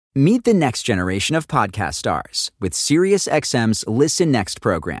Meet the next generation of podcast stars with SiriusXM's Listen Next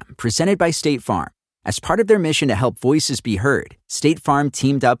program, presented by State Farm. As part of their mission to help voices be heard, State Farm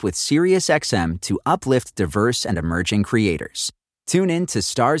teamed up with SiriusXM to uplift diverse and emerging creators. Tune in to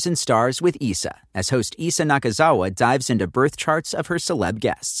Stars and Stars with Issa, as host Issa Nakazawa dives into birth charts of her celeb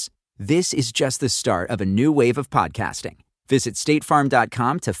guests. This is just the start of a new wave of podcasting. Visit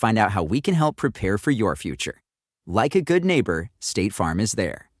statefarm.com to find out how we can help prepare for your future. Like a good neighbor, State Farm is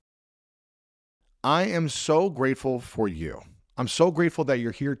there. I am so grateful for you. I'm so grateful that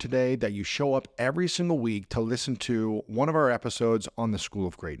you're here today, that you show up every single week to listen to one of our episodes on the School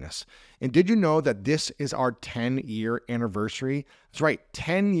of Greatness. And did you know that this is our 10-year anniversary? That's right,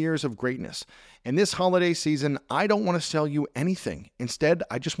 10 years of greatness. And this holiday season, I don't want to sell you anything. Instead,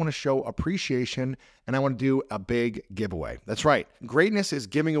 I just want to show appreciation, and I want to do a big giveaway. That's right, Greatness is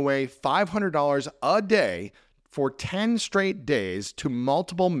giving away $500 a day for 10 straight days to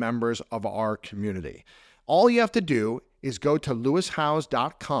multiple members of our community. All you have to do is go to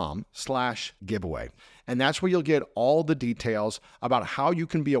lewishowes.com/giveaway. And that's where you'll get all the details about how you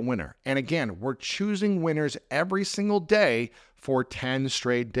can be a winner. And again, we're choosing winners every single day for 10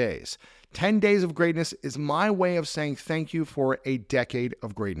 straight days. 10 days of greatness is my way of saying thank you for a decade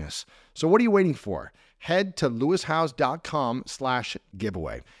of greatness. So what are you waiting for? Head to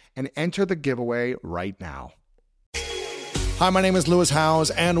lewishowes.com/giveaway and enter the giveaway right now. Hi, my name is Lewis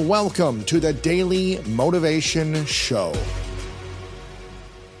Howes, and welcome to the Daily Motivation Show.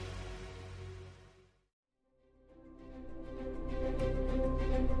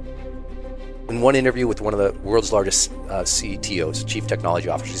 In one interview with one of the world's largest CTOs, Chief Technology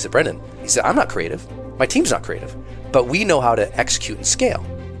Officers, he said, Brendon, he said, I'm not creative. My team's not creative, but we know how to execute and scale.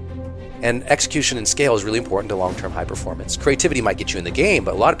 And execution and scale is really important to long-term high performance. Creativity might get you in the game,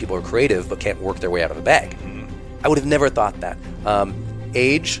 but a lot of people are creative but can't work their way out of the bag. I would have never thought that.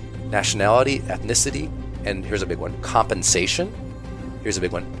 Age, nationality, ethnicity, and here's a big one, compensation. Here's a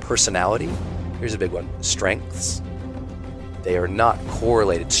big one, personality. Here's a big one, strengths. They are not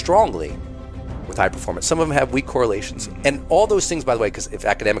correlated strongly with high performance. Some of them have weak correlations. And all those things, by the way, because if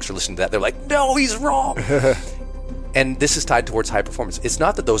academics are listening to that, they're like, no, he's wrong. And this is tied towards high performance. It's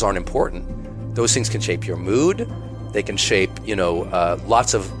not that those aren't important. Those things can shape your mood. They can shape,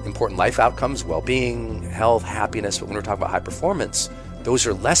 lots of important life outcomes, well-being, health, happiness. But when we're talking about high performance, those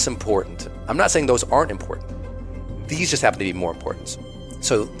are less important. I'm not saying those aren't important. These just happen to be more important.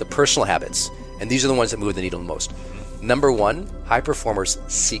 So the personal habits, and these are the ones that move the needle the most. Number one, high performers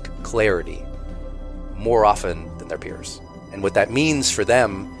seek clarity more often than their peers. And what that means for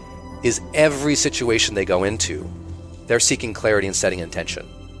them is every situation they go into, they're seeking clarity and setting intention.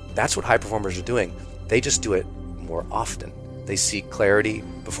 That's what high performers are doing. They just do it more often. They seek clarity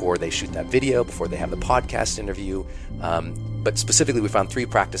before they shoot that video, before they have the podcast interview. But specifically, we found 3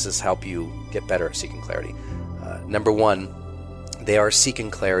 practices help you get better at seeking clarity. Number one, they are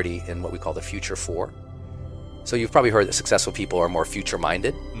seeking clarity in what we call the future 4. So you've probably heard that successful people are more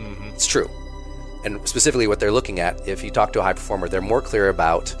future-minded. Mm-hmm. It's true. And specifically what they're looking at, if you talk to a high performer, they're more clear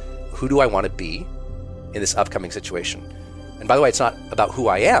about who do I want to be in this upcoming situation. And by the way, it's not about who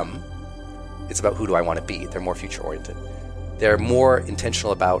I am. It's about who do I want to be. They're more future-oriented. They're more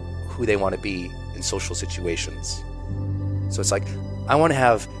intentional about who they want to be in social situations. So it's like, I want to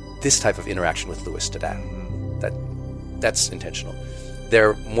have this type of interaction with Lewis today. That's intentional.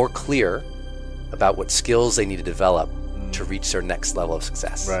 They're more clear about what skills they need to develop to reach their next level of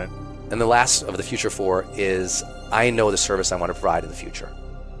success. Right. And the last of the future 4 is, I know the service I want to provide in the future.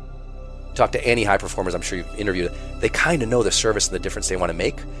 Talk to any high performers I'm sure you've interviewed. They kind of know the service and the difference they want to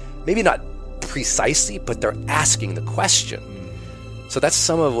make. Maybe not precisely, but they're asking the question. So that's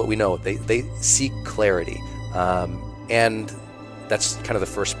some of what we know. They seek clarity. And that's kind of the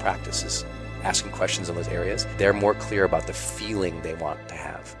first practice, is asking questions in those areas. They're more clear about the feeling they want to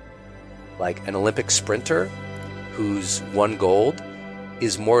have. Like an Olympic sprinter who's won gold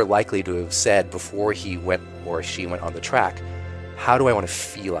is more likely to have said before he went or she went on the track, how do I want to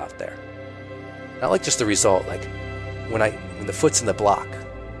feel out there? Not like just the result, like when the foot's in the block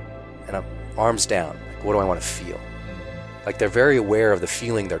and I'm arms down, like what do I want to feel? Like they're very aware of the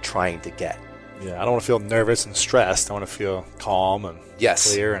feeling they're trying to get. Yeah, I don't want to feel nervous and stressed. I want to feel calm and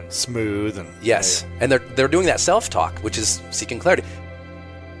clear and smooth. And and they're doing that self-talk, which is seeking clarity.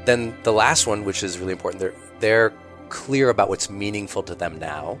 Then the last one, which is really important, they're clear about what's meaningful to them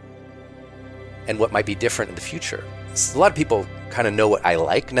now and what might be different in the future. A lot of people kind of know what I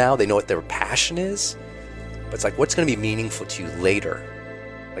like now. They know what their passion is. But it's like, what's going to be meaningful to you later?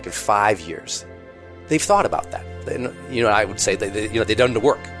 Like in 5 years. They've thought about that. I would say they've done the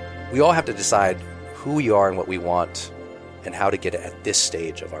work. We all have to decide who we are and what we want and how to get it at this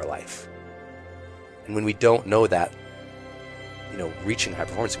stage of our life. And when we don't know that, reaching high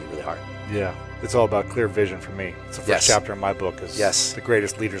performance can be really hard. Yeah. It's all about clear vision for me. It's the first chapter in my book is the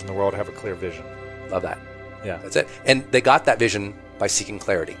greatest leaders in the world have a clear vision. Love that. Yeah. That's it. And they got that vision by seeking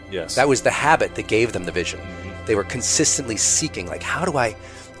clarity. Yes. That was the habit that gave them the vision. Mm-hmm. They were consistently seeking, like,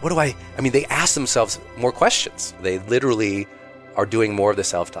 they asked themselves more questions. They literally are doing more of the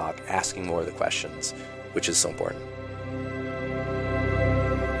self-talk, asking more of the questions, which is so important.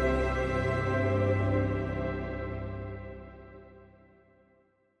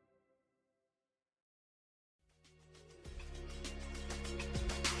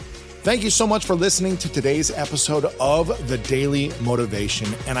 Thank you so much for listening to today's episode of The Daily Motivation,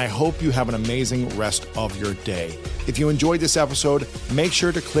 and I hope you have an amazing rest of your day. If you enjoyed this episode, make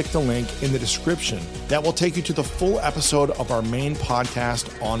sure to click the link in the description. That will take you to the full episode of our main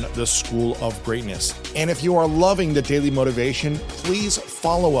podcast on the School of Greatness. And if you are loving The Daily Motivation, please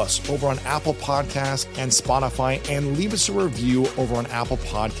follow us over on Apple Podcasts and Spotify, and leave us a review over on Apple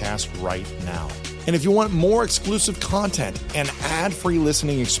Podcasts right now. And if you want more exclusive content and ad-free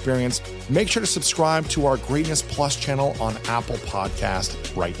listening experience, make sure to subscribe to our Greatness Plus channel on Apple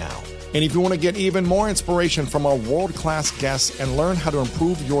Podcast right now. And if you want to get even more inspiration from our world-class guests and learn how to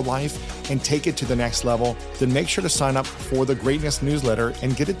improve your life and take it to the next level, then make sure to sign up for the Greatness newsletter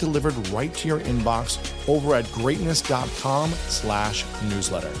and get it delivered right to your inbox over at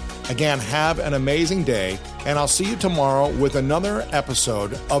greatness.com/newsletter. Again, have an amazing day, and I'll see you tomorrow with another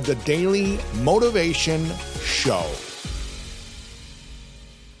episode of the Daily Motivation Show.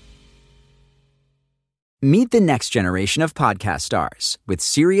 Meet the next generation of podcast stars with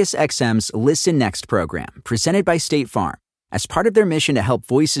SiriusXM's Listen Next program, presented by State Farm. As part of their mission to help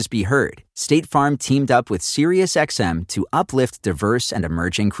voices be heard, State Farm teamed up with SiriusXM to uplift diverse and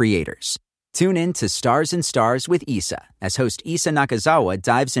emerging creators. Tune in to Stars and Stars with Issa, as host Issa Nakazawa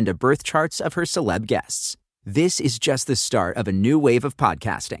dives into birth charts of her celeb guests. This is just the start of a new wave of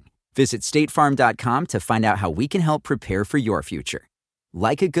podcasting. Visit statefarm.com to find out how we can help prepare for your future.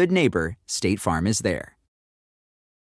 Like a good neighbor, State Farm is there.